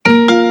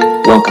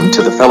Welcome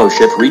to the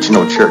Fellowship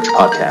Regional Church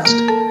podcast.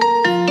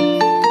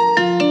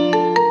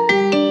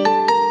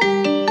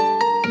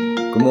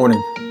 Good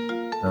morning.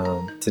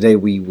 Today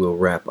we will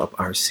wrap up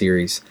our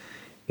series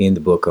in the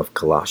book of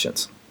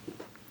Colossians.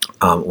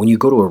 When you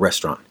go to a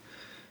restaurant,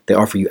 they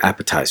offer you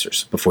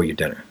appetizers before your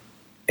dinner,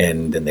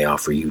 and then they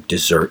offer you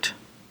dessert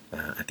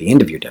at the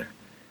end of your dinner.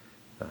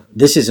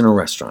 This isn't a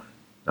restaurant,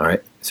 all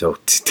right? So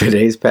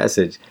today's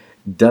passage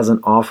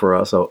doesn't offer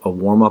us a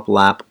warm-up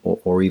lap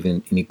or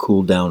even any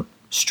cool-down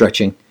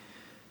stretching.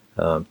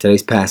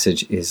 Today's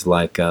passage is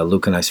like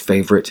Luke and I's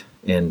favorite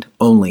and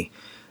only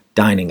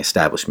dining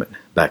establishment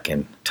back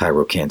in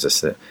Tyro,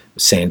 Kansas. That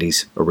was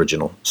Sandy's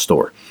original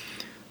store.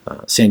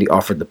 Sandy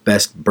offered the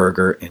best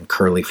burger and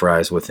curly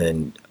fries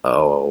within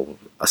a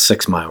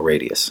 6-mile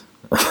radius.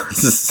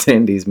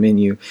 Sandy's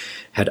menu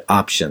had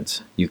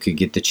options. You could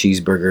get the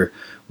cheeseburger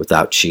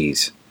without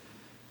cheese.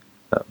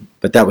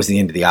 But that was the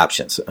end of the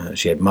options.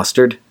 She had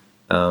mustard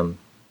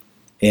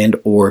and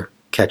or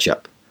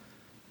ketchup.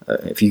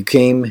 If you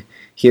came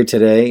here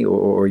today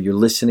or you're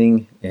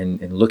listening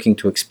and looking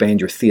to expand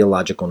your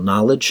theological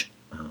knowledge,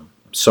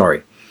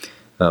 sorry.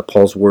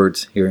 Paul's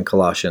words here in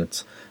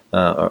Colossians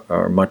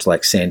are much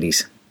like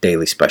Sandy's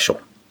daily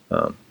special.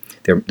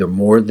 They're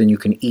more than you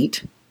can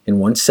eat in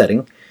one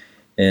setting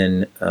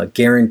and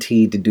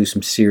guaranteed to do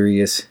some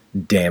serious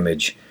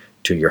damage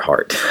to your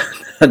heart.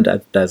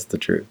 That's the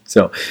truth.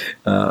 So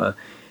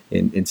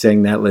in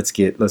saying that, let's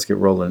get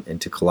rolling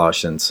into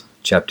Colossians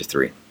chapter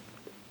 3.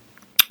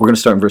 We're going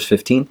to start in verse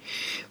 15.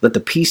 Let the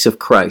peace of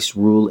Christ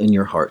rule in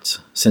your hearts,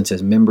 since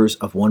as members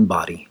of one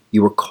body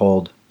you were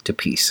called to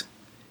peace,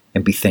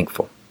 and be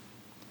thankful.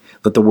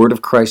 Let the word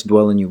of Christ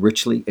dwell in you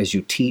richly as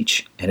you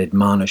teach and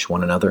admonish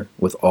one another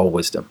with all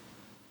wisdom,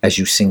 as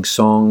you sing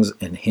songs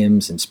and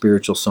hymns and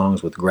spiritual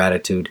songs with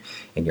gratitude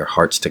in your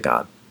hearts to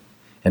God.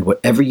 And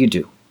whatever you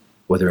do,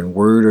 whether in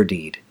word or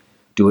deed,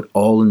 do it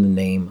all in the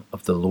name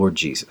of the Lord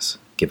Jesus,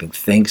 giving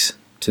thanks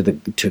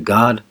to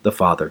God the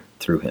Father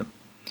through him.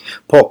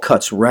 Paul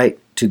cuts right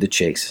to the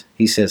chase.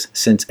 He says,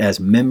 since as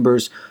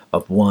members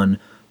of one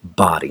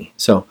body.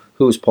 So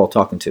who is Paul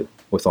talking to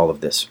with all of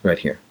this right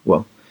here?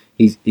 Well,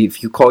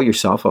 if you call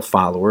yourself a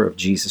follower of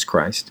Jesus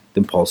Christ,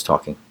 then Paul's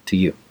talking to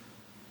you.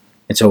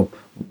 And so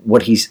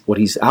what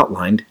he's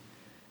outlined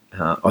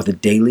are the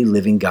daily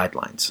living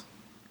guidelines.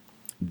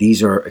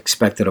 These are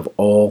expected of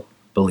all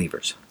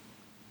believers.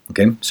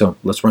 Okay, so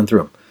let's run through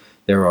them.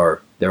 There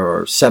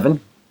are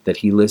 7 that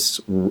he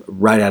lists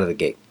right out of the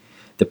gate.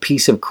 The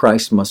peace of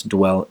Christ must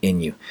dwell in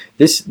you.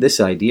 This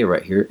idea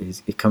right here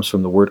it comes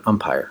from the word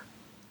umpire.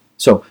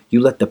 So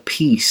you let the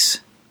peace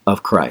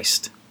of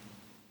Christ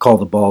call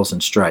the balls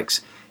and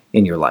strikes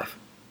in your life.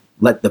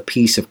 Let the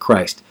peace of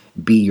Christ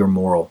be your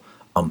moral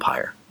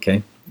umpire.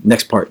 Okay.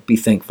 Next part, be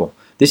thankful.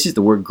 This is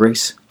the word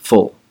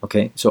graceful.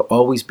 Okay. So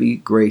always be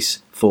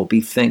graceful.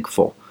 Be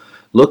thankful.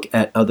 Look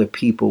at other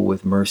people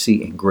with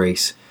mercy and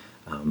grace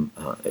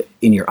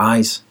in your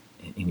eyes,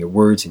 in your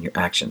words, in your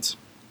actions.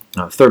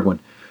 Third one.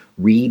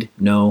 Read,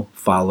 know,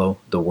 follow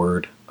the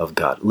word of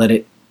God. Let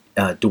it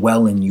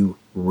dwell in you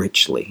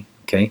richly.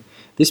 Okay?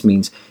 This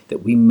means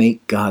that we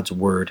make God's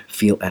word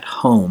feel at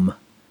home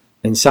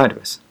inside of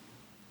us.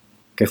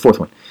 Okay, fourth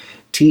one.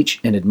 Teach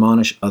and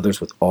admonish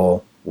others with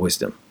all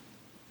wisdom.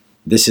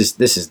 This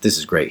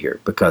is great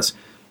here because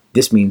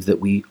this means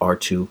that we are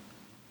to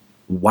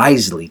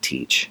wisely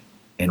teach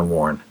and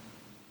warn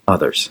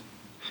others.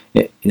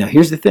 Now,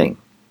 here's the thing.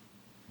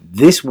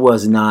 This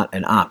was not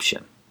an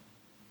option.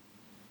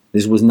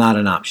 This was not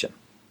an option.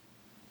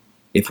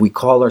 If we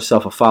call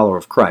ourselves a follower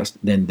of Christ,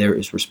 then there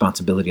is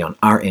responsibility on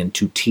our end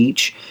to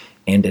teach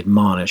and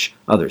admonish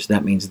others.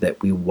 That means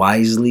that we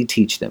wisely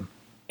teach them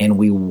and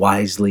we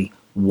wisely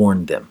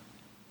warn them.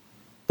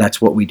 That's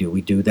what we do.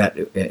 We do that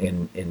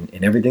in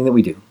everything that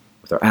we do,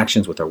 with our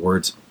actions, with our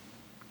words,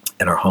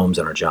 in our homes,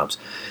 and our jobs,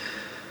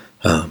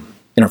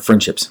 in our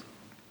friendships.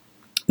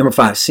 Number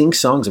 5, sing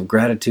songs of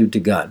gratitude to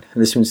God.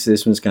 This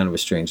one's kind of a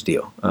strange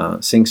deal.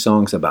 Sing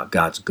songs about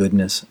God's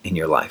goodness in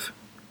your life.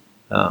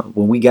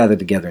 When we gather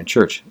together in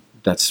church,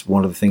 that's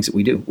one of the things that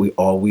we do. We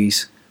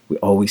always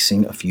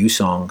sing a few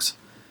songs,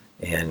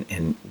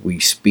 and we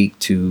speak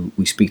to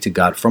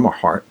God from our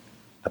heart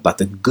about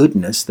the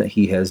goodness that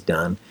He has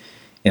done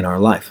in our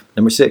life.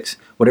 Number 6,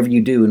 whatever you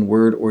do in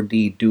word or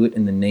deed, do it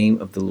in the name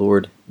of the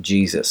Lord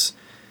Jesus.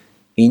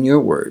 In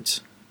your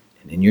words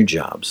and in your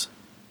jobs,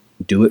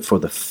 do it for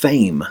the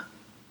fame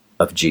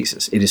of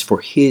Jesus. It is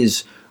for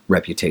His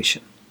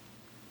reputation.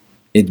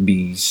 It'd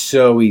be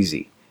so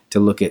easy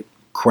to look at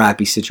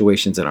crappy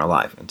situations in our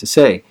life and to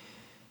say,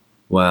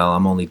 well,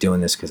 I'm only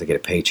doing this because I get a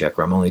paycheck,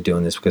 or I'm only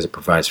doing this because it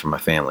provides for my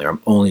family, or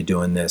I'm only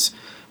doing this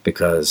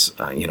because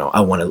I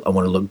want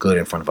to look good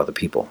in front of other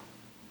people.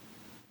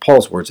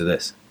 Paul's words are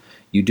this: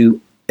 you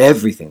do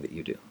everything that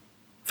you do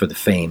for the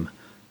fame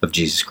of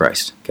Jesus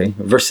Christ. Okay,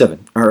 verse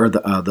 7 or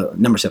the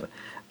number 7,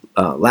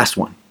 last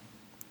one.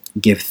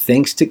 Give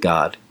thanks to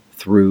God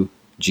through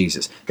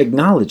Jesus.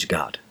 Acknowledge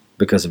God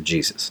because of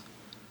Jesus.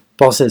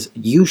 Paul says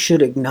you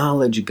should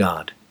acknowledge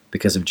God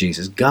because of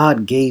Jesus.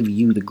 God gave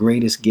you the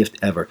greatest gift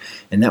ever,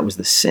 and that was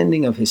the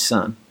sending of his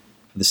son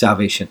for the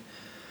salvation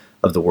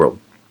of the world.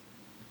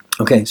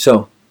 Okay,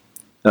 so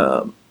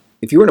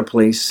if you're in a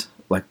place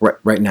like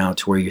right now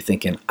to where you're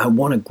thinking, I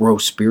want to grow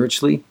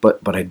spiritually,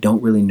 but I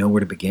don't really know where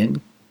to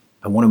begin.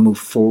 I want to move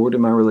forward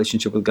in my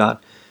relationship with God,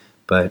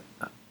 but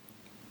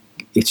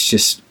it's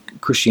just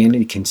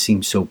Christianity can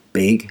seem so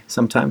big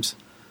sometimes.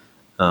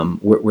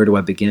 Where do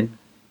I begin?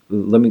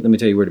 Let me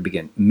tell you where to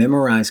begin.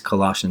 Memorize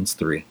Colossians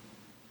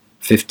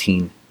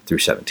 3:15 through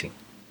 17.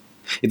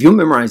 If you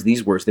memorize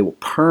these words, they will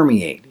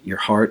permeate your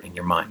heart and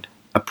your mind.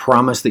 I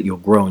promise that you'll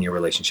grow in your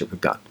relationship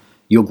with God.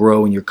 You'll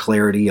grow in your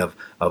clarity of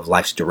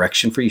life's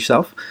direction for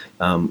yourself.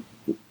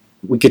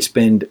 We could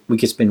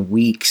spend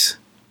weeks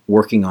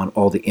working on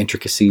all the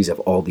intricacies of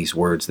all these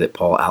words that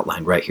Paul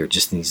outlined right here,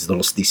 just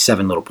these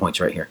 7 little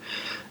points right here.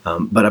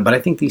 But I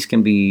think these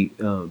can be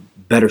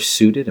better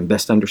suited and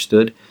best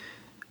understood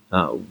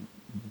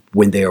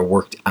when they are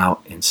worked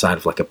out inside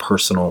of like a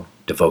personal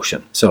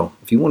devotion. So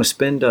if you want to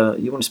spend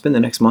the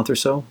next month or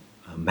so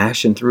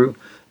mashing through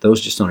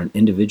those just on an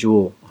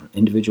individual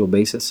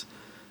basis,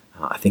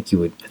 I think you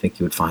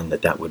would find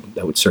that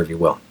would serve you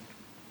well.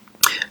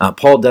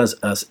 Paul does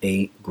us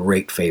a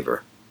great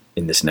favor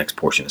in this next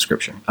portion of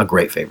Scripture, a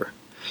great favor.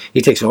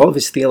 He takes all of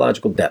his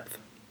theological depth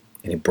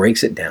and he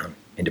breaks it down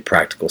into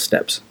practical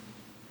steps.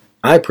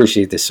 I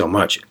appreciate this so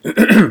much,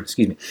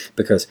 excuse me,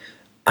 because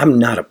I'm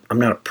not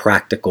a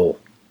practical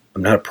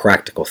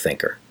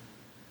thinker.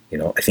 You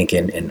know, I think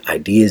in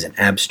ideas and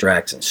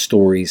abstracts and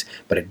stories,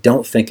 but I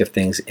don't think of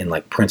things in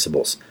like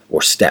principles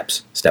or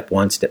steps. Step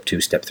 1, step 2,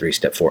 step 3,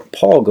 step 4.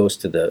 Paul goes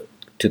to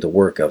the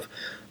work of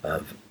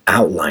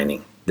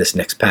outlining this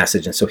next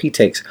passage, and so he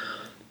takes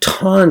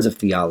tons of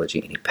theology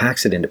and he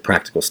packs it into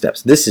practical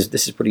steps. This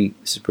is pretty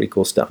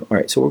cool stuff. All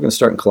right, so we're going to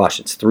start in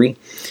Colossians 3,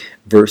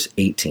 verse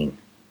 18.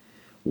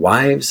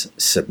 Wives,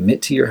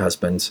 submit to your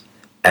husbands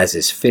as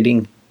is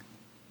fitting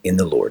in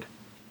the Lord.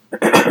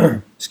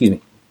 Excuse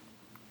me.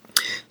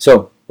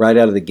 So, right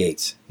out of the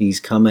gates, he's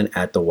coming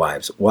at the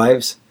wives.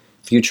 Wives,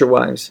 future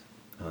wives,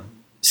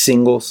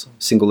 single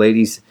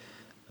ladies,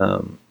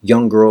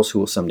 young girls who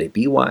will someday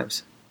be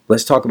wives.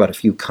 Let's talk about a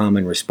few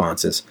common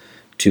responses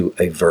to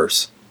a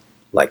verse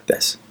like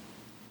this.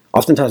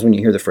 Oftentimes when you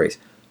hear the phrase,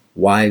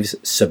 wives,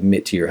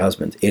 submit to your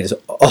husbands, it is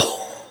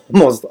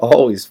almost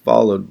always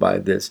followed by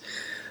this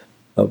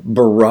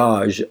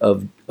barrage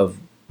of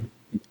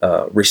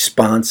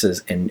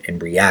responses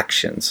and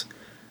reactions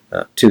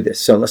to this.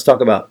 So let's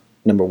talk about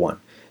number one.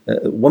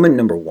 Woman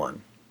number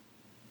one,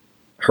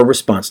 her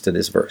response to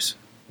this verse,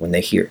 when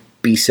they hear,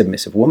 be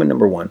submissive. Woman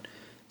number one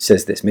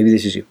says this, maybe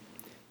this is you.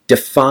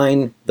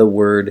 Define the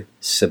word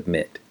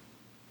submit.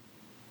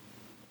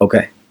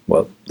 Okay,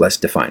 well, let's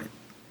define it.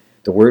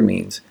 The word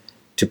means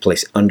to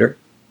place under,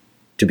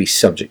 to be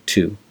subject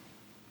to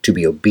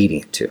be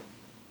obedient to.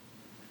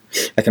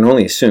 I can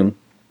only assume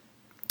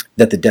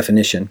that the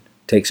definition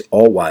takes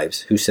all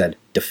wives who said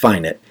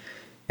define it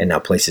and now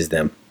places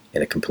them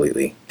in a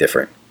completely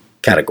different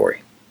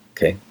category.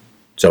 Okay,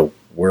 so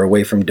we're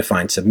away from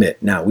define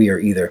submit. Now we are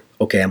either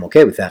okay, I'm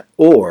okay with that,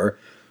 or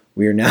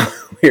we are now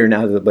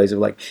to the place of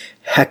like,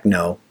 heck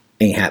no,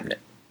 ain't happening.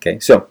 Okay,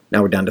 so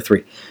now we're down to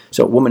 3.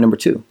 So woman number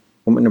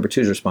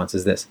 2's response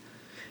is this.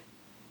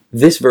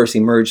 This verse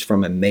emerged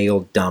from a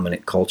male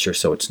dominant culture,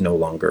 so it's no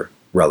longer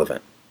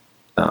relevant.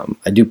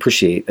 I do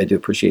appreciate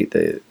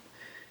the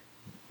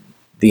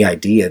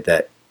idea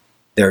that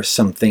there are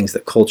some things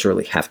that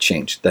culturally have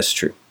changed. That's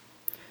true.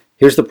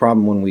 Here's the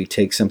problem when we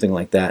take something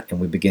like that and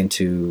we begin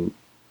to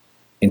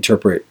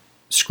interpret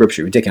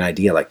Scripture. We take an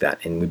idea like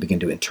that and we begin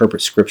to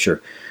interpret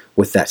Scripture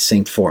with that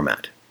same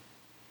format.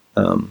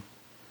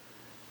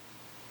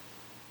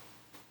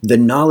 The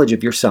knowledge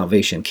of your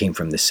salvation came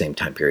from this same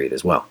time period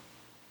as well.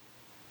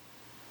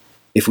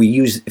 If we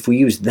use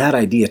that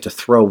idea to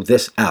throw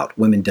this out,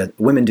 women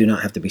do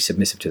not have to be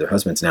submissive to their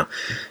husbands now,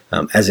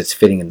 as it's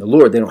fitting in the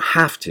Lord. They don't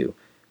have to,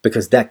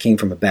 because that came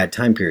from a bad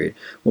time period.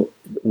 Well,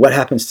 what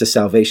happens to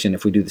salvation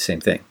if we do the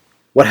same thing?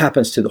 What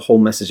happens to the whole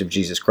message of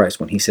Jesus Christ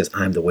when he says,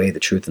 I'm the way, the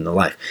truth, and the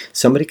life?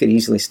 Somebody could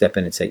easily step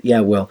in and say, yeah,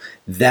 well,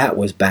 that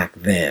was back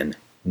then.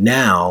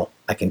 Now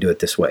I can do it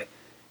this way.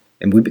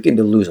 And we begin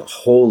to lose a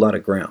whole lot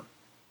of ground.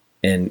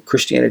 And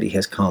Christianity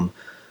has come,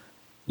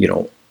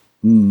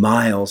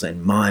 miles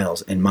and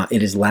miles and miles.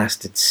 It has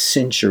lasted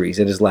centuries.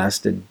 It has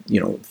lasted,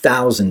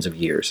 thousands of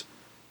years.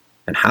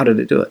 And how did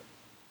it do it?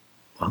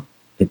 Well,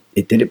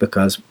 it did it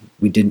because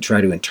we didn't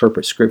try to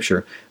interpret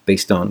Scripture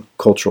based on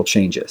cultural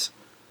changes.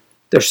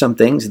 There's some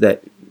things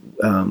that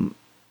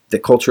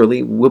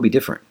culturally will be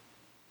different.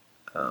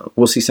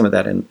 We'll see some of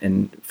that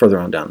in further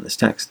on down in this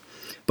text.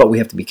 But we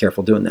have to be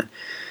careful doing that.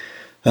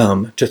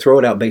 To throw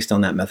it out based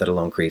on that method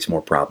alone creates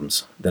more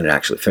problems than it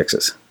actually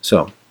fixes.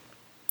 So,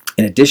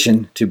 in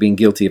addition to being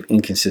guilty of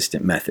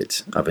inconsistent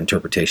methods of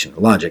interpretation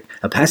and logic,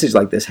 a passage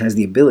like this has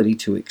the ability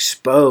to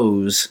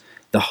expose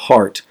the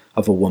heart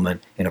of a woman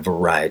in a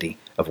variety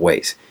of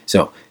ways.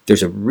 So,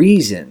 there's a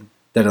reason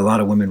that a lot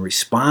of women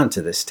respond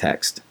to this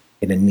text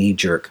in a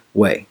knee-jerk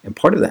way. And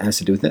part of that has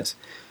to do with this.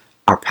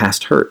 Our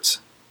past hurts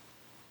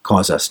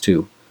cause us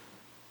to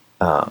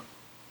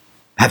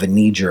have a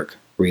knee-jerk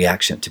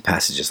reaction to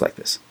passages like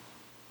this.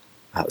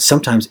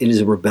 Sometimes it is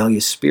a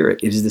rebellious spirit.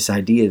 It is this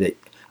idea that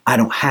I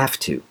don't have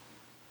to,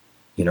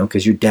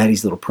 because you're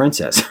daddy's little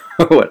princess,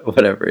 or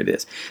whatever it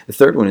is. The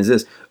third one is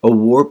this: a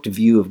warped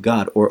view of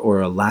God, or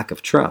a lack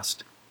of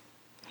trust.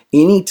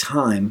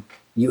 Anytime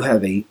you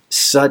have a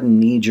sudden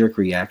knee-jerk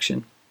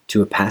reaction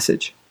to a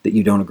passage that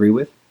you don't agree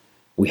with,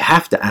 we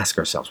have to ask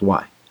ourselves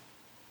why.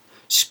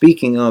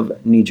 Speaking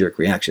of knee-jerk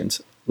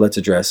reactions, let's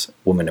address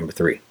woman number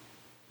 3,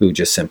 who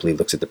just simply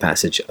looks at the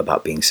passage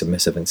about being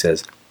submissive and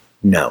says,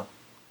 no.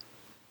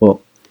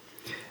 Well,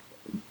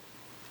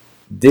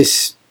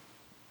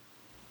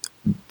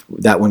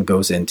 that one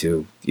goes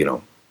into,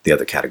 the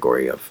other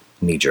category of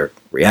knee-jerk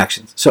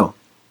reactions. So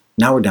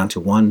now we're down to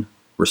one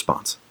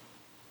response.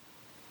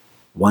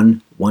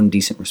 One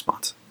decent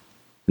response.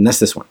 And that's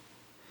this one.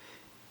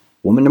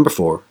 Woman number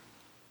 4,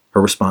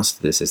 her response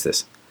to this is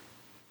this: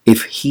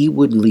 if he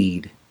would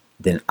lead,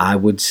 then I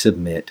would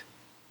submit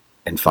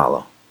and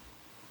follow.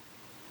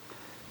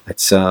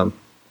 That's a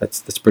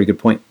pretty good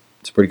point.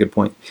 It's a pretty good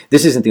point.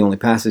 This isn't the only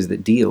passage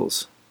that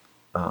deals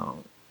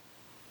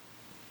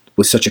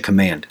with such a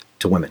command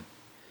to women.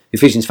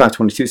 Ephesians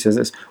 5:22 says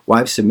this: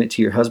 wives, submit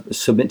to your husbands,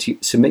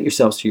 submit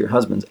yourselves to your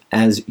husbands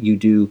as you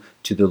do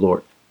to the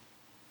Lord.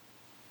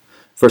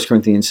 1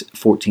 Corinthians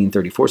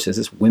 14:34 says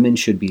this: women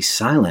should be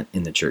silent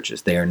in the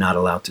churches. They are not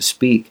allowed to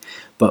speak,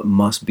 but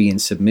must be in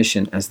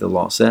submission as the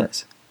law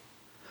says.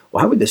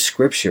 Why would the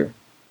scriptures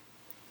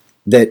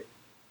that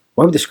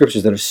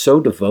are so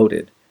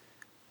devoted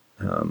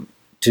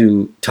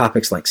to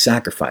topics like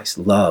sacrifice,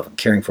 love, and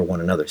caring for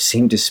one another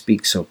seem to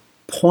speak so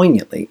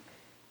poignantly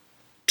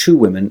to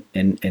women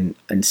and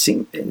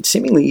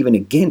seemingly even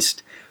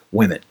against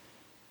women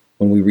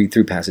when we read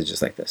through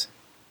passages like this?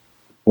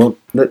 Well,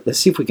 let's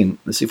see if we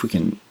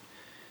can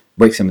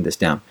break some of this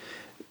down.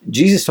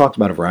 Jesus talked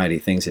about a variety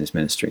of things in his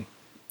ministry,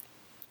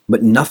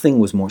 but nothing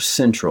was more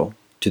central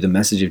to the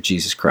message of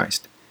Jesus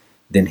Christ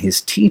than his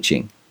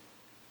teaching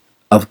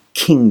of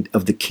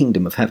the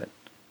kingdom of heaven.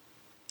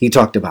 He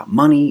talked about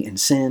money and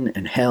sin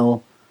and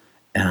hell.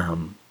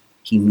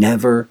 He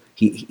never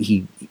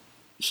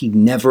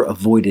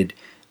avoided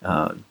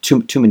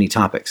too many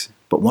topics.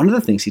 But one of the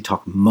things he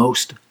talked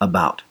most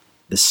about,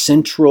 the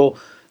central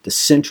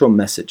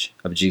message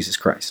of Jesus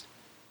Christ,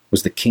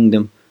 was the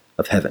kingdom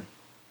of heaven.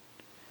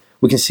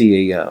 We can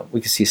see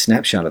a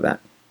snapshot of that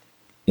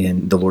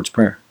in the Lord's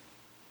Prayer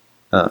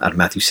out of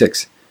Matthew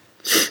 6.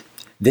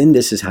 Then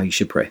this is how you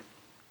should pray: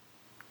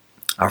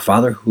 Our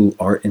Father who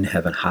art in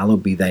heaven,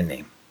 hallowed be thy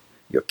name.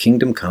 Your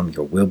kingdom come,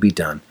 your will be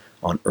done,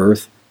 on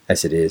earth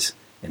as it is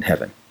in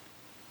heaven.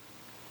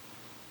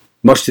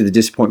 Much to the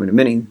disappointment of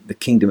many, the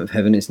kingdom of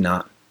heaven is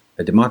not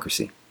a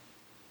democracy.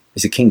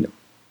 It's a kingdom.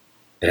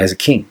 It has a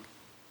king.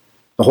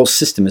 The whole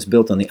system is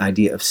built on the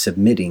idea of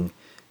submitting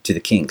to the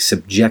king,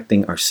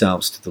 subjecting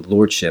ourselves to the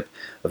lordship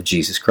of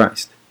Jesus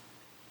Christ.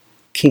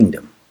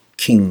 Kingdom,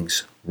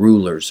 kings,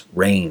 rulers,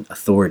 reign,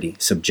 authority,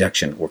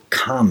 subjection were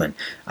common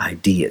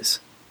ideas.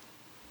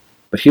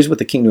 But here's how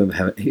the kingdom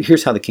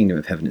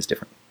of heaven is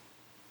different.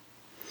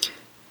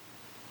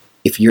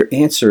 If your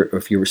answer, or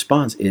if your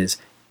response is,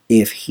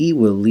 if he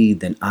will lead,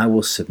 then I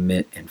will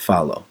submit and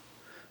follow,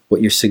 what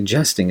you're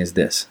suggesting is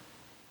this: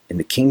 in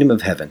the kingdom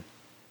of heaven,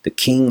 the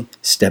king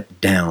stepped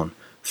down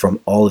from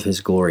all of his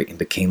glory and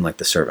became like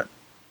the servant.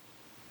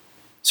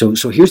 So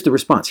here's the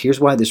response. Here's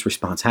why this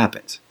response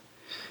happens.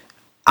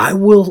 I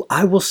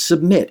will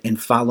submit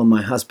and follow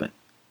my husband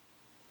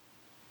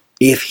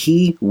if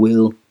he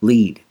will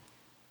lead.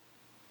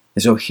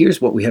 And so here's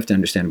what we have to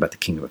understand about the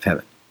kingdom of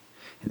heaven.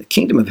 In the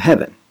kingdom of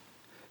heaven,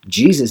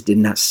 Jesus did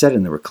not sit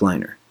in the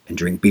recliner and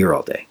drink beer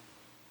all day.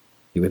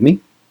 You with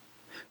me?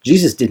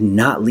 Jesus did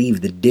not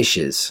leave the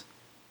dishes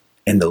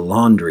and the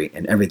laundry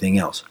and everything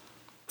else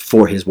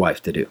for his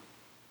wife to do.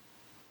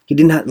 He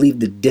did not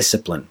leave the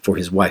discipline for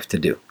his wife to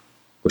do.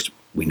 Of course,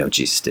 we know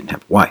Jesus didn't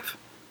have a wife.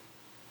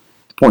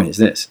 The point is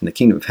this: in the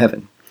kingdom of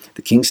heaven,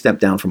 the king stepped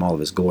down from all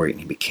of his glory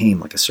and he became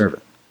like a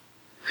servant.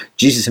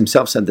 Jesus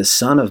himself said, the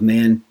Son of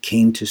Man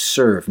came to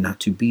serve, not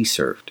to be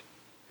served.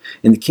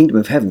 In the kingdom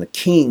of heaven, the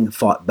king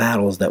fought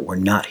battles that were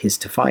not his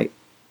to fight,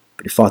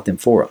 but he fought them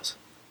for us.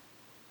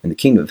 In the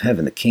kingdom of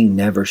heaven, the king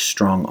never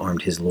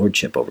strong-armed his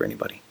lordship over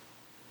anybody.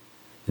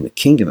 In the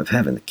kingdom of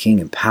heaven, the king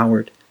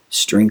empowered,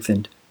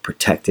 strengthened,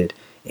 protected,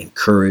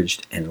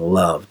 encouraged, and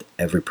loved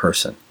every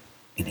person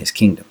in his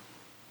kingdom.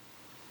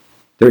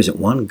 There isn't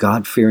one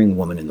God-fearing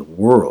woman in the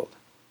world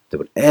that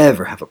would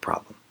ever have a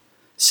problem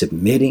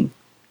submitting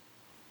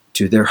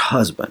to their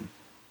husband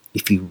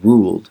if he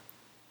ruled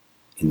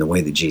in the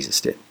way that Jesus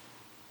did.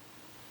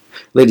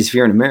 Ladies, if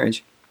you're in a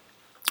marriage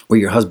where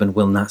your husband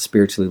will not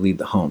spiritually lead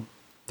the home,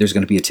 there's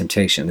going to be a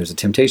temptation. There's a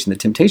temptation. The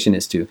temptation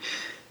is to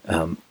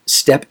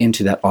step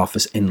into that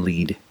office and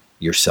lead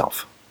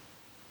yourself.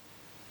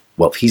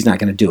 Well, if he's not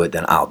going to do it,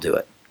 then I'll do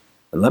it.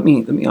 And let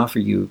me offer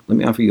you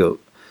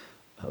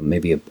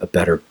maybe a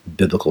better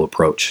biblical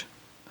approach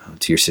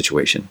to your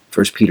situation.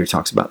 1 Peter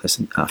talks about this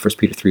in 1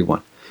 Peter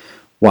 3:1.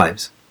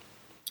 Wives,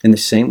 In the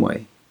same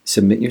way,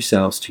 submit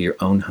yourselves to your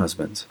own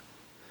husbands,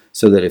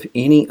 so that if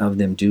any of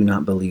them do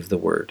not believe the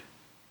word,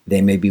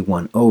 they may be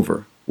won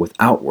over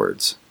without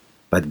words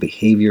by the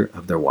behavior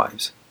of their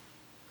wives,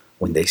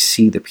 when they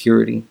see the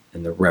purity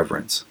and the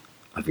reverence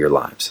of your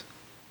lives.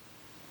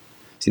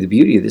 See, the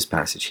beauty of this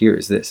passage here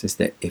is this, is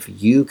that if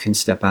you can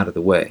step out of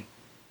the way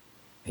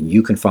and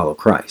you can follow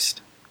Christ,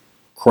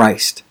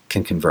 Christ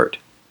can convert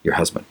your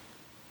husband.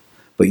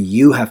 But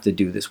you have to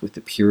do this with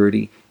the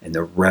purity and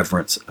the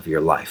reverence of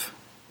your life,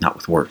 not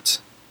with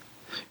words.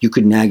 You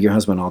could nag your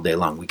husband all day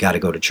long. We got to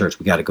go to church.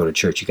 We got to go to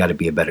church. You got to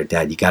be a better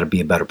dad. You got to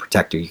be a better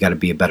protector. You got to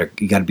be a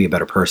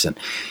better person.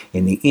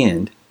 In the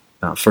end,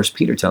 1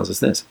 Peter tells us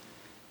this: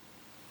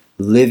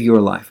 live your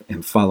life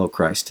and follow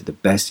Christ to the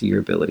best of your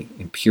ability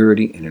in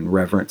purity and in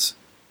reverence.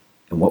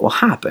 And what will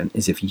happen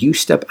is if you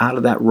step out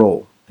of that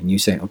role and you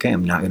say, "Okay,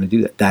 I'm not going to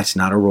do that. That's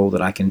not a role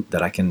that I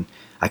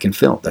can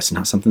fill. That's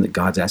not something that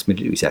God's asked me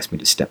to do. He's asked me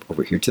to step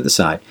over here to the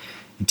side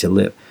and to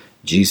live."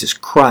 Jesus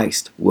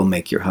Christ will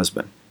make your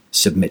husband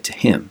submit to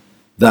him,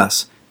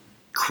 thus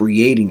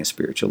creating a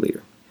spiritual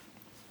leader.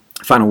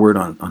 Final word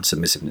on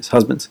submissiveness.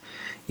 Husbands,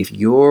 if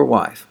your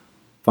wife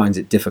finds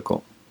it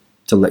difficult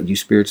to let you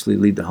spiritually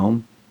lead the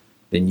home,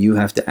 then you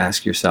have to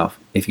ask yourself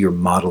if you're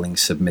modeling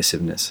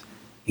submissiveness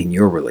in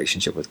your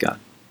relationship with God.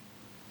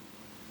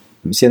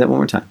 Let me say that one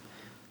more time.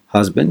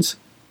 Husbands,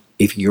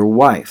 if your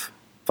wife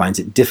finds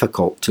it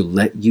difficult to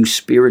let you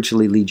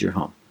spiritually lead your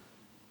home,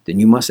 then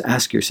you must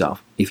ask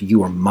yourself if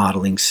you are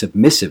modeling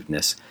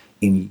submissiveness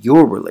in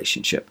your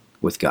relationship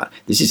with God.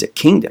 This is a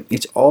kingdom.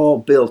 It's all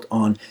built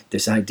on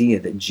this idea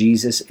that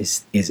Jesus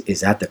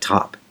is at the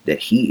top, that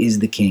he is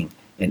the king,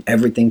 and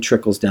everything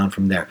trickles down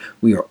from there.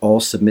 We are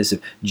all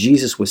submissive.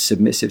 Jesus was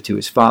submissive to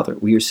his Father.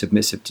 We are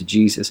submissive to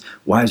Jesus.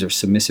 Wives are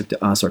submissive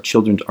to us. Our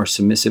children are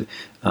submissive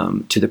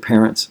to the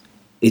parents.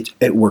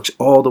 It works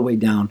all the way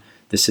down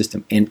the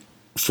system, and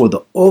for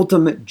the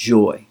ultimate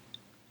joy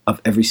of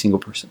every single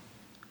person.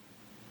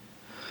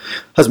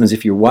 Husbands,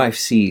 if your wife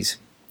sees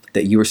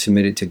that you are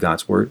submitted to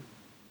God's word,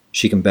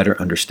 she can better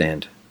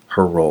understand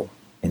her role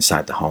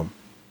inside the home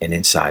and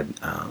inside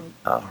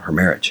her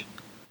marriage.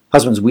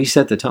 Husbands, we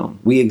set the tone.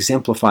 We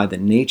exemplify the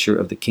nature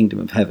of the kingdom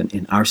of heaven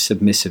in our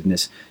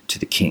submissiveness to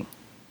the King.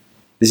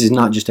 This is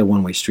not just a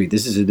one-way street.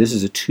 This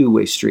is a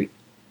two-way street.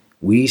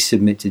 We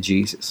submit to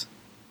Jesus.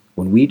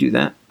 When we do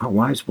that, our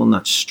wives will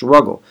not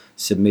struggle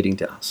submitting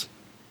to us.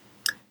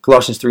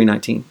 Colossians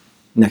 3:19,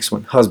 next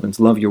one. Husbands,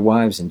 love your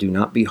wives and do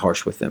not be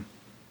harsh with them.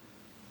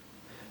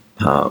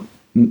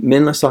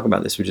 Men, let's talk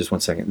about this for just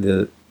 1 second.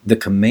 The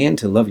command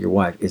to love your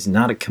wife is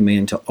not a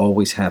command to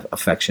always have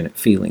affectionate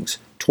feelings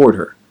toward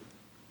her.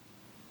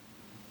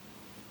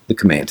 The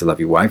command to love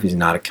your wife is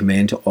not a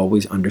command to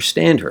always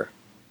understand her.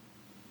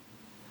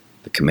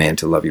 The command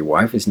to love your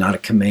wife is not a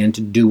command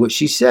to do what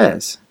she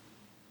says.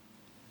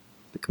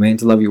 The command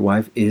to love your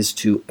wife is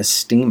to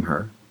esteem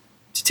her,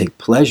 to take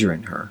pleasure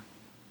in her,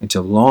 and to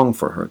long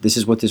for her. This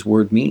is what this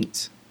word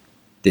means.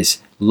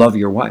 This love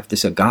your wife,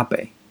 this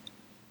agape.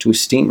 To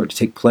esteem her, to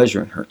take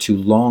pleasure in her, to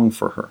long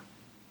for her.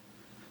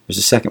 There's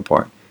a second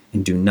part.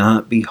 And do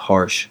not be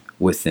harsh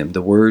with them.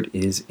 The word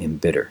is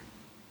embitter.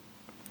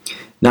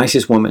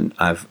 Nicest woman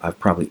I've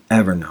probably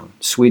ever known.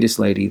 Sweetest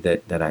lady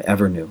that I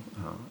ever knew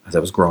as I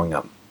was growing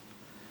up.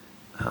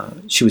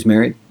 She was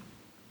married.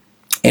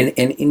 And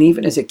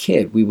even as a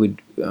kid,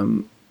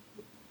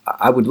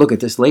 I would look at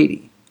this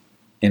lady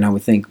and I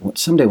would think, well,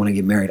 someday when I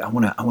get married, I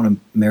want to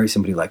marry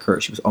somebody like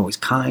her. She was always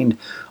kind,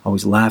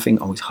 always laughing,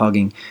 always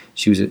hugging.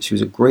 She was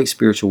a great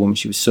spiritual woman.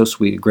 She was so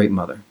sweet, a great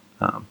mother.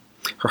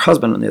 Her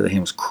husband, on the other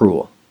hand, was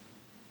cruel,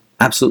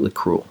 absolutely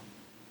cruel.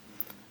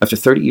 After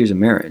 30 years of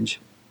marriage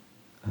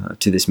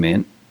to this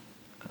man,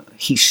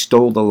 he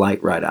stole the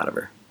light right out of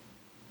her.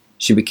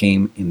 She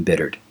became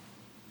embittered.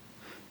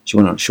 She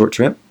went on a short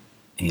trip,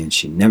 and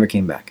she never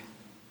came back.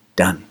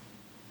 Done.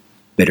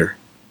 Bitter.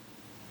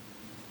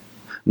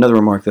 Another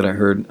remark that I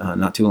heard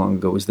not too long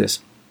ago was this,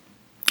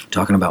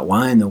 talking about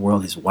why in the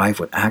world his wife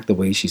would act the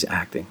way she's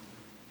acting.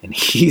 And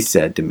he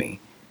said to me,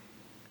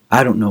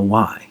 I don't know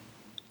why.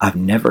 I've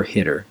never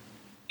hit her,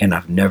 and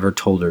I've never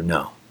told her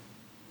no.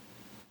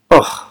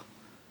 Oh,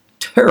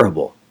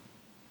 terrible.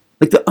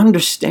 Like, the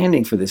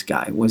understanding for this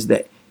guy was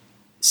that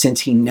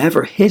since he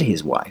never hit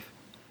his wife,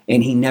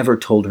 and he never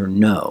told her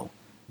no,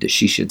 that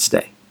she should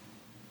stay.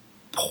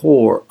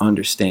 Poor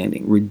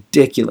understanding,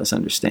 ridiculous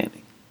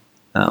understanding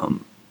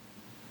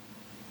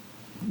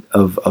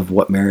of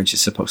what marriage is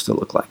supposed to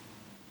look like.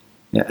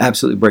 It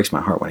absolutely breaks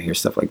my heart when I hear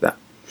stuff like that.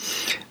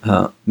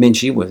 Men,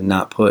 she was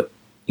not put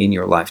in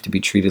your life to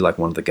be treated like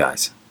one of the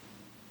guys.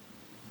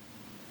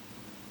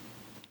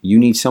 You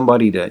need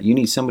somebody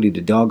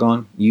to dog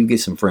on, you get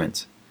some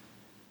friends.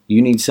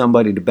 You need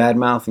somebody to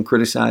badmouth and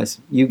criticize,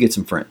 you get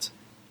some friends.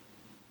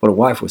 But a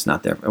wife was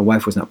not there. A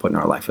wife was not put in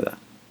our life for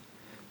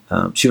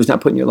that. She was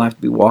not put in your life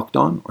to be walked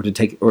on or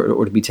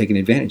to be taken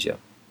advantage of.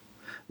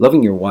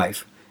 Loving your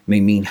wife may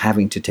mean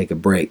having to take a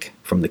break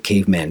from the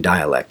caveman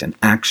dialect and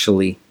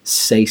actually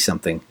say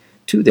something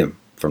to them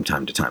from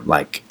time to time,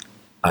 like,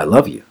 I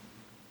love you.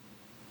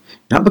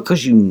 Not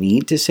because you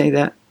need to say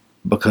that,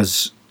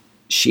 because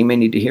she may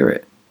need to hear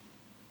it.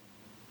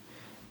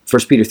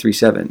 1 Peter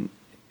 3:7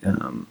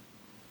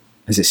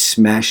 is a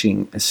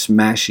smashing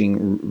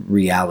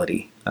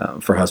reality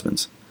for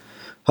husbands.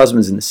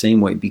 Husbands, in the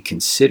same way, be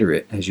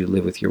considerate as you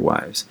live with your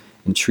wives,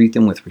 and treat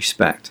them with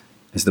respect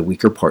as the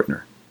weaker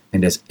partner,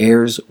 and as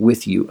heirs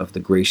with you of the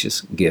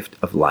gracious gift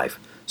of life,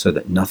 so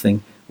that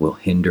nothing will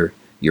hinder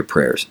your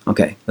prayers.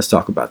 Okay, let's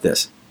talk about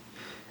this.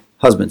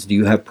 Husbands, do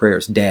you have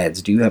prayers?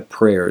 Dads, do you have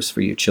prayers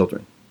for your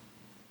children?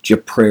 Do you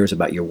have prayers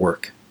about your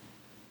work?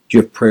 Do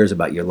you have prayers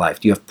about your life?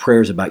 Do you have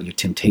prayers about your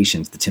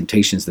temptations, the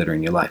temptations that are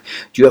in your life?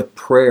 Do you have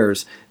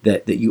prayers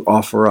that you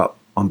offer up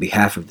on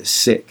behalf of the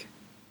sick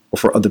or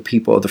for other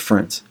people, other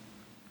friends?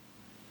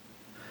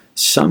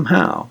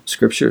 Somehow,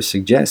 Scripture is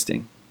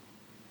suggesting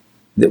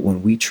that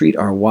when we treat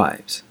our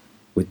wives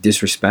with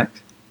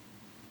disrespect,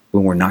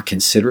 when we're not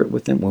considerate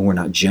with them, when we're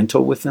not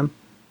gentle with them,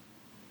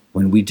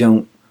 when we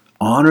don't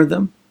honor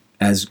them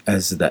as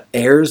the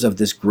heirs of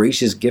this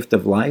gracious gift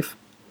of life,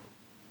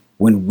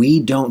 when we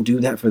don't do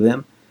that for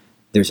them,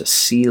 there's a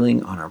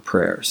ceiling on our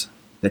prayers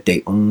that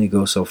they only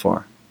go so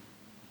far.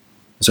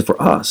 So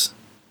for us,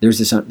 there's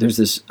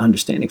this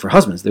understanding. For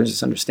husbands, there's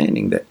this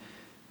understanding that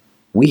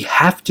we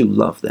have to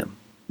love them.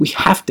 We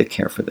have to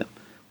care for them.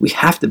 We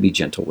have to be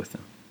gentle with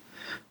them.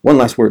 One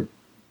last word.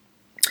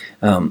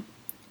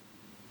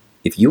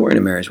 If you are in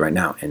a marriage right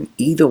now and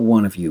either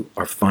one of you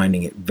are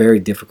finding it very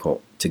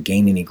difficult to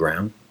gain any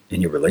ground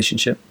in your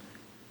relationship,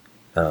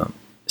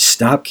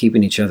 stop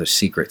keeping each other's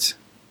secrets.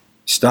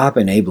 Stop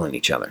enabling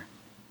each other.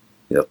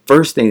 The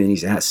first thing that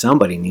needs to happen,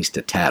 somebody needs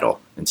to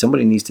tattle, and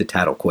somebody needs to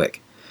tattle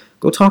quick.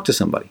 Go talk to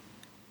somebody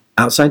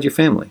outside your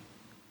family.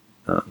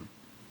 I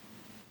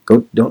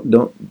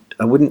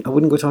wouldn't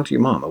go talk to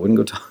your mom. I wouldn't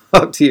go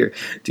talk to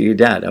your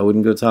dad. I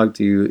wouldn't go talk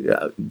to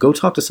you. Go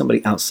talk to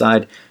somebody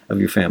outside of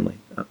your family.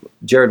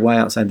 Jared, why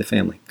outside the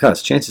family?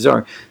 Because chances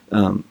are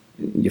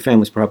your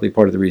family's probably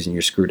part of the reason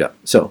you're screwed up.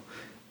 So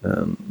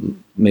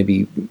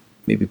maybe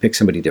pick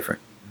somebody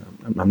different.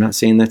 I'm not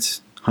saying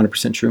that's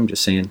 100% true. I'm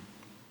just saying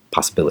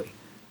possibility.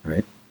 All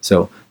right.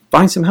 So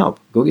find some help.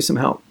 Go get some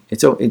help.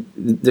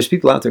 There's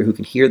people out there who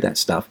can hear that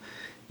stuff,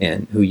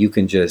 and who you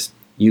can just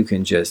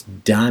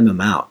dime them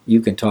out.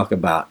 You can talk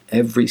about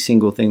every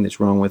single thing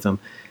that's wrong with them,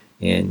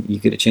 and you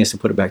get a chance to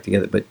put it back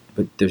together. But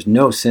there's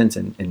no sense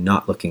in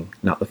not looking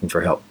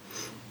for help.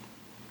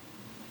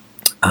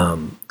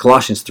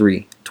 Colossians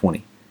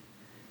 3:20.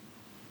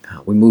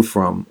 We move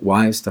from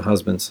wives to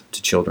husbands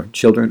to children.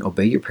 Children,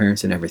 obey your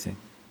parents in everything,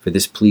 for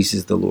this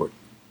pleases the Lord.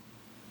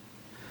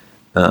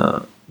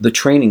 The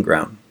training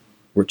ground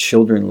where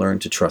children learn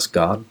to trust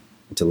God,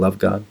 and to love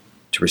God,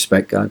 to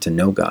respect God, to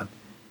know God,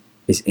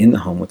 is in the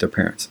home with their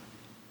parents.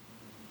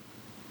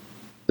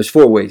 There's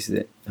 4 ways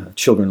that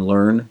children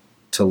learn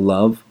to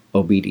love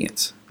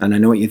obedience. And I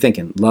know what you're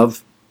thinking.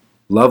 Love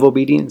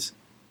obedience?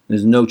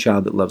 There's no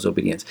child that loves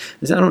obedience.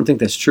 I don't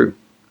think that's true.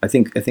 I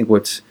think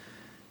what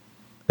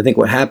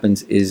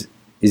happens is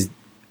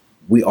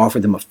we offer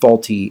them a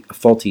faulty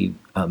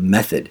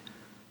method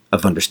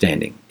of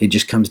understanding. It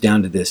just comes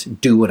down to this: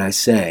 do what I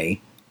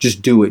say.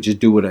 Just do it. Just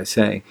do what I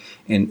say.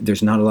 And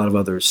there's not a lot of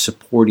other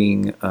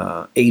supporting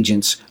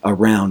agents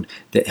around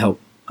that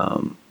help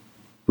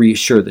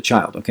reassure the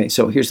child. Okay,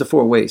 so here's the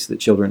 4 ways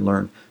that children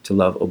learn to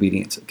love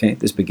obedience. Okay,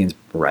 this begins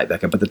right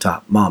back up at the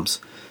top.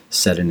 Moms,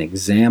 set an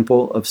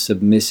example of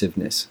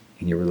submissiveness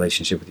in your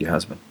relationship with your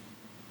husband.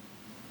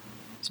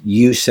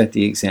 You set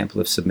the example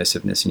of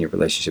submissiveness in your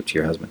relationship to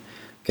your husband.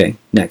 Okay,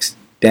 next,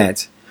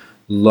 dads,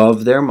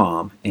 love their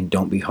mom and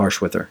don't be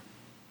harsh with her.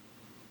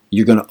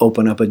 You're going to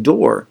open up a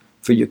door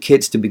for your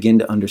kids to begin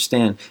to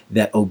understand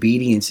that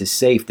obedience is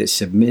safe, that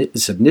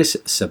submissiveness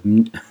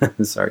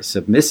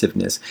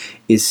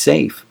is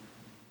safe.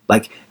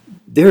 Like,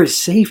 there is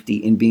safety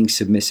in being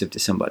submissive to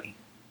somebody.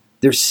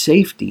 There's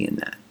safety in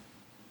that.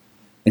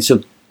 And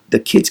so the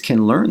kids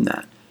can learn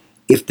that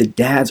if the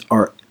dads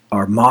are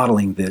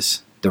modeling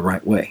this the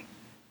right way.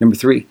 Number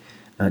 3,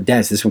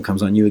 dads, this one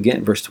comes on you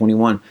again. Verse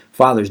 21,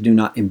 fathers, do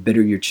not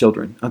embitter your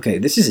children. Okay,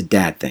 this is a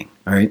dad thing,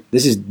 all right?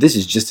 This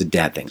is just a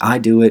dad thing. I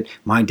do it.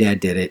 My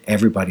dad did it.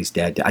 Everybody's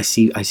dad did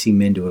it. I see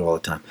men do it all the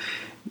time.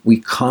 We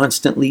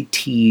constantly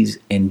tease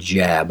and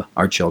jab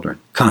our children,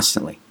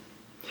 constantly.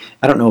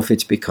 I don't know if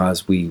it's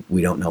because we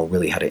don't know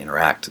really how to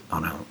interact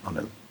on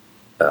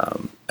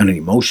an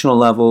emotional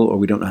level, or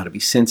we don't know how to be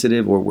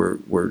sensitive, or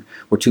we're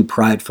too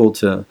prideful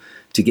to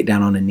get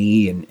down on a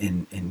knee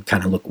and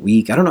kind of look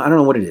weak. I don't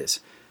know what it is.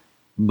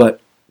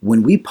 But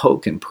when we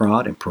poke and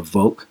prod and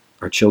provoke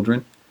our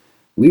children,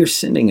 we are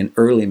sending an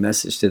early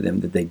message to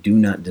them that they do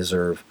not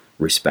deserve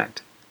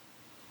respect.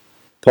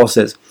 Paul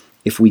says,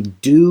 if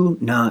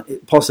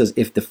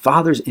the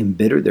fathers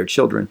embitter their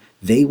children,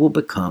 they will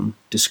become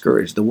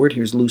discouraged. The word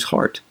here is lose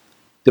heart.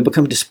 They'll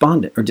become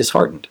despondent or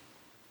disheartened.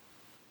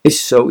 It's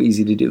so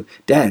easy to do.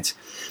 Dads,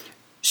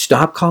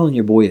 stop calling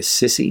your boy a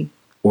sissy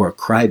or a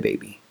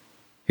crybaby.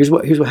 Here's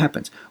what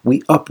happens.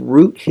 We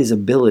uproot his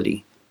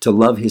ability to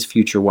love his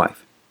future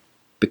wife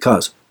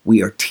because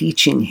we are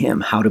teaching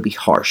him how to be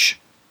harsh.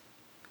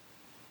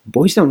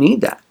 Boys don't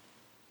need that.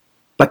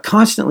 By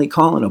constantly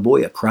calling a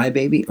boy a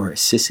crybaby or a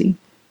sissy,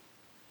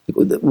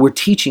 we're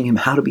teaching him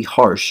how to be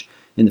harsh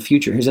in the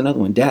future. Here's another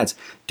one. Dads,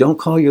 don't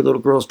call your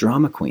little girls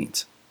drama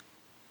queens.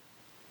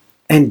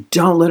 And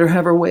don't let her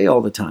have her way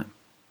all the time.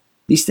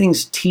 These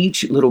things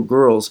teach little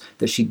girls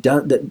that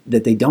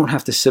they don't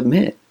have to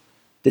submit,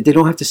 that they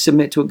don't have to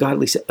submit to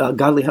a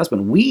godly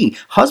husband. We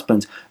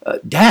husbands,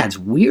 dads,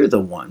 we're the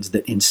ones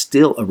that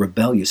instill a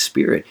rebellious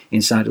spirit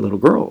inside of little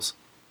girls.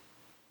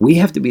 We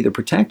have to be the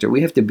protector.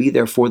 We have to be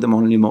there for them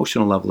on an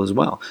emotional level as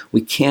well. We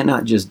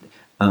cannot just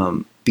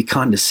be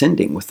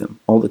condescending with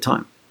them all the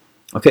time.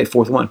 Okay,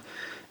 fourth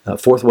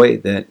way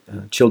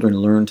that children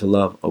learn to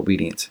love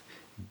obedience.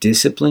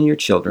 Discipline your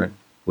children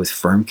with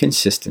firm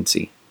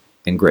consistency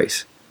and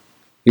grace.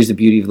 Here's the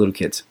beauty of little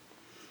kids.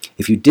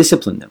 If you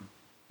discipline them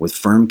with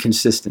firm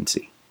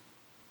consistency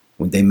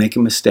when they make a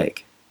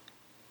mistake,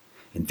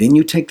 and then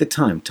you take the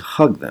time to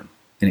hug them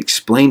and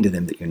explain to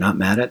them that you're not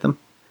mad at them,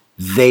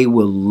 they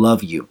will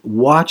love you.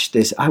 Watch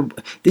this.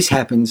 This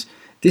happens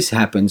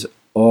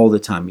all the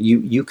time.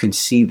 You can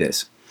see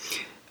this.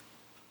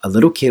 A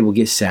little kid will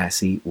get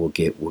sassy, will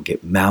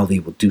get mouthy,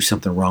 will do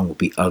something wrong, will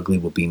be ugly,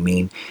 will be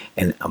mean,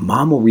 and a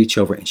mom will reach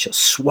over and she'll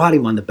swat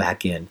him on the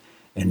back end.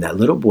 And that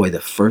little boy, the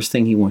first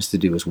thing he wants to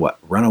do is what?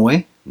 Run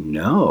away?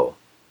 No.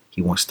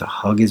 He wants to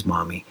hug his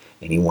mommy,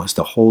 and he wants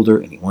to hold her,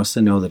 and he wants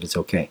to know that it's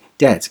okay.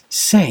 Dads,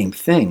 same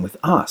thing with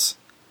us.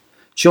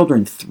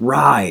 Children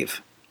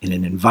thrive in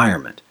an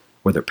environment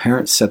where their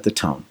parents set the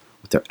tone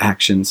with their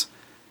actions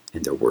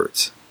and their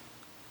words.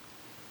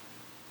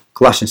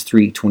 Colossians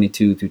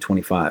 3:22 through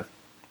 25.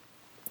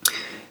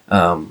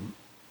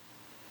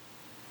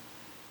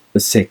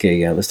 Let's take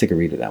a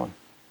read of that one.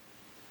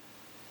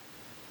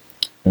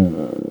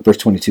 Verse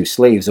 22,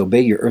 slaves,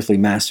 obey your earthly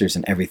masters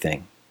in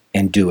everything,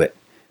 and do it,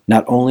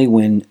 not only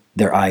when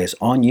their eye is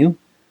on you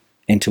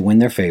and to win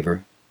their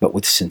favor, but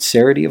with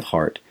sincerity of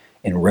heart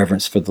and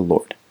reverence for the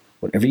Lord.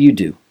 Whatever you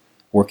do,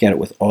 work at it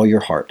with all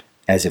your heart,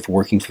 as if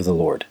working for the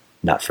Lord,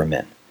 not for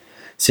men,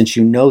 since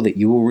you know that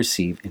you will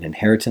receive an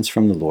inheritance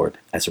from the Lord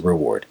as a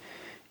reward.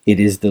 It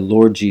is the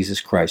Lord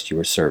Jesus Christ you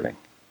are serving.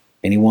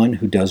 Anyone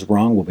who does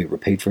wrong will be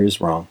repaid for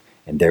his wrong,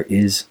 and there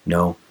is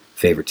no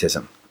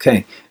favoritism.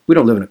 Okay, we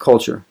don't live in a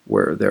culture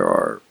where there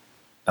are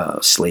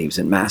slaves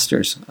and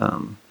masters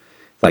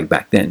like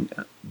back then,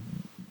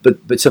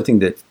 but something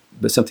that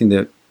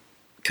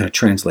kind of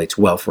translates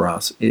well for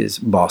us is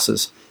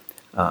bosses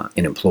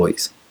and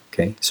employees.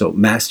 Okay, so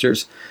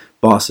masters,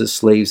 bosses,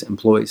 slaves,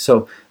 employees.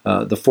 So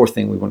the fourth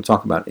thing we want to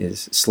talk about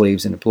is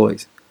slaves and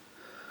employees.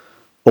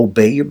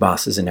 Obey your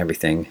bosses in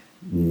everything,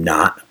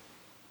 not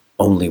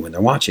only when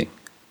they're watching.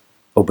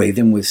 Obey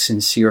them with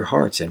sincere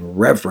hearts and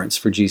reverence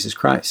for Jesus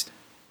Christ,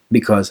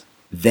 because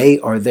they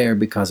are there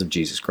because of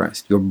Jesus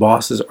Christ. Your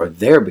bosses are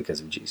there because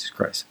of Jesus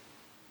Christ.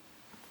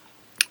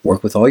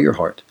 Work with all your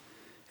heart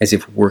as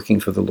if working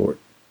for the Lord,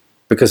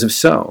 because if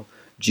so,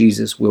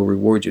 Jesus will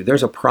reward you.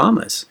 There's a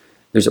promise.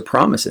 There's a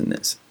promise in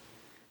this,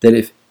 that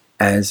if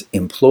as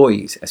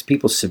employees, as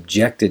people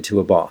subjected to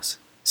a boss,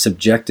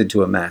 subjected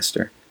to a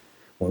master,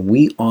 when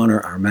we honor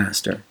our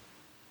master,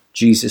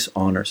 Jesus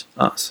honors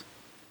us,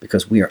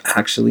 because we are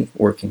actually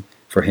working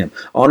for him.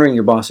 Honoring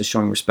your boss is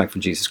showing respect for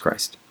Jesus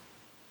Christ.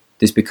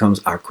 This becomes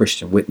our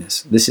Christian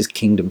witness. This is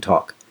kingdom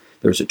talk.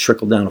 There's a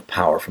trickle down of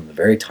power from the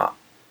very top.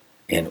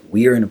 And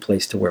we are in a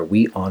place to where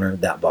we honor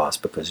that boss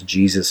because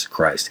Jesus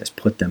Christ has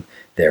put them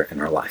there in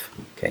our life,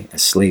 okay,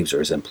 as slaves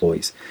or as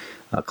employees.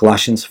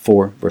 Colossians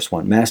 4, verse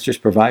 1, Masters,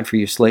 provide for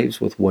your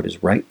slaves with what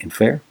is right and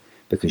fair,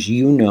 because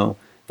you know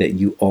that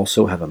you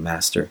also have a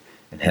master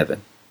in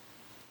heaven.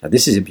 Now,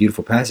 this is a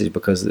beautiful passage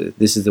because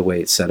this is the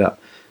way it's set up.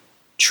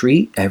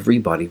 Treat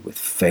everybody with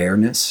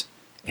fairness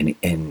and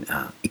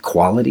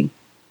equality,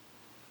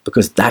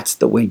 because that's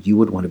the way you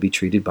would want to be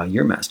treated by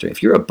your master.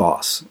 If you're a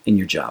boss in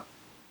your job,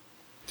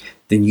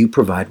 then you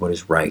provide what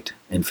is right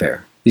and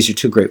fair. These are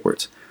two great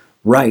words.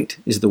 Right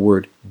is the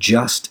word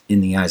just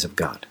in the eyes of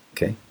God.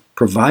 Okay?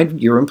 Provide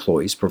your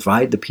employees,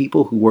 provide the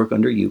people who work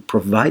under you,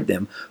 provide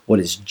them what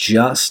is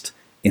just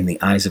in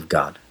the eyes of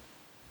God.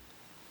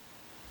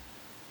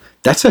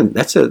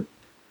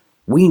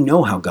 We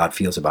know how God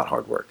feels about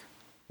hard work.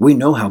 We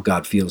know how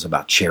God feels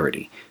about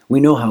charity. We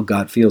know how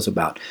God feels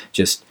about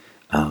just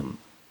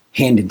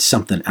handing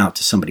something out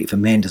to somebody. If a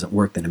man doesn't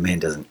work, then a man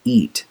doesn't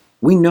eat.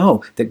 We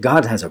know that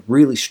God has a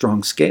really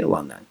strong scale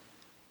on that.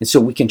 And so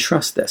we can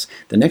trust this.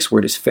 The next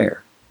word is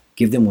fair.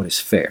 Give them what is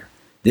fair.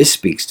 This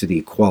speaks to the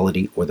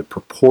equality or the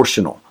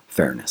proportional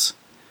fairness.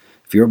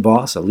 If you're a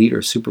boss, a leader,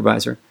 a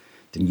supervisor,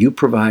 then you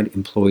provide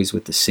employees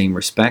with the same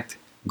respect,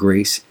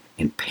 grace,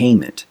 and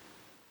payment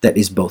that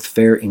is both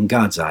fair in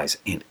God's eyes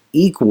and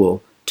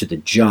equal to the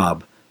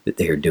job that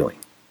they are doing.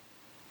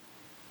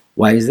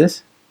 Why is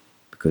this?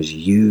 Because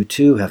you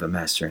too have a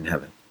master in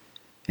heaven.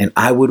 And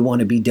I would want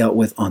to be dealt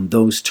with on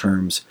those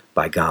terms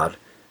by God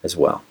as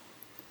well.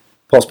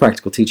 Paul's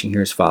practical teaching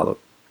here is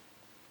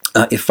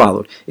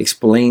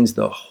explains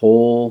the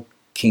whole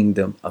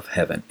kingdom of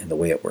heaven and the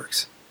way it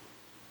works.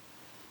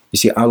 You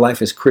see, our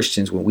life as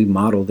Christians, when we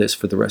model this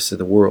for the rest of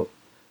the world,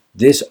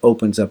 This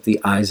opens up the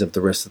eyes of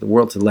the rest of the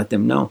world to let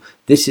them know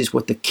this is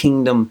what the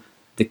kingdom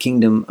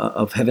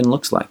of heaven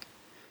looks like.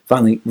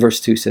 Finally, verse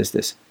 2 says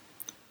this,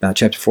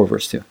 chapter 4,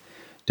 verse 2.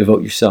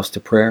 Devote yourselves to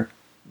prayer,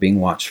 being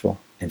watchful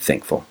and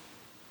thankful.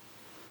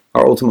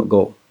 Our ultimate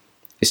goal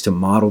is to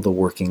model the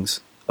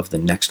workings of the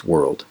next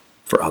world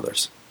for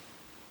others,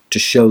 to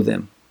show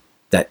them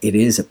that it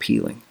is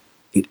appealing,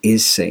 it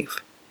is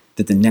safe,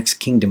 that the next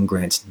kingdom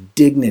grants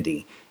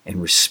dignity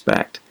and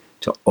respect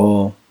to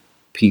all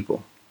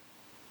people.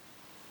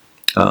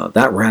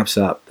 That wraps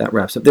up.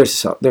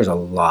 There's a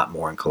lot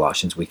more in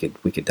Colossians we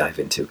could dive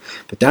into,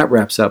 but that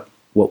wraps up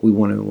what we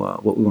want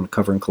to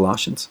cover in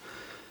Colossians.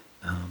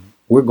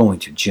 We're going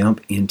to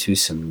jump into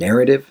some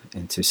narrative,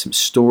 into some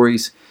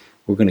stories.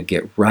 We're going to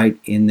get right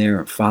in there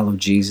and follow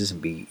Jesus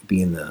and be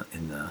in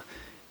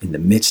the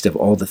midst of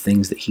all the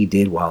things that he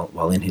did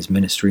while in his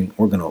ministry.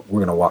 We're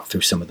gonna walk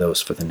through some of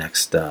those for the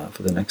next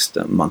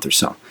month or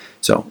so.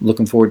 So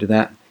looking forward to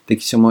that. Thank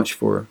you so much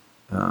for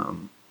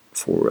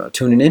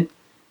tuning in,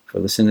 for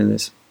listening to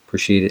this.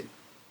 Appreciate it.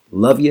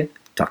 Love you.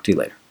 Talk to you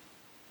later.